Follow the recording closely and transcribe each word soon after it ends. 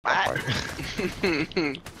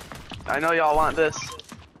I know y'all want this.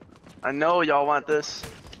 I know y'all want this.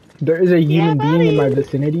 There is a human being in my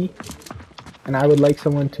vicinity, and I would like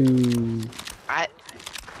someone to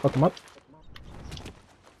hook him up.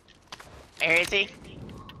 Where is he?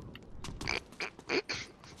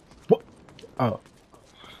 What? Oh.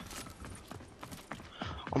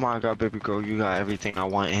 Oh my god, baby girl, you got everything I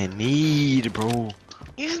want and need, bro.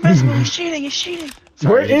 He's messing with me. He's cheating. He's cheating.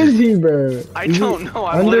 Where is he, bro? I don't know.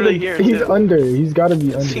 I'm literally here. He's under. He's gotta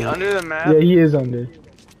be under. Is he under the map? Yeah, he is under. He's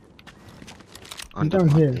Under down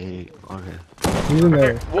here. Okay. He's in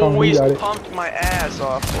there. Whoa, Come, we he got it. pumped my ass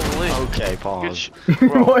off. Holy. Okay, Good pause.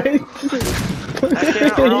 bro. What? I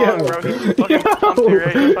can't wrong, bro. He fucking pumped me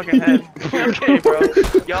right in the fucking head. Okay, bro.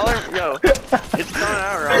 Y'all are, yo, it's coming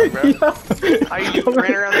out wrong, bro. I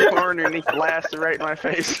ran around the corner and he blasted right in my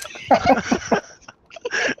face.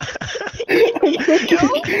 Yo?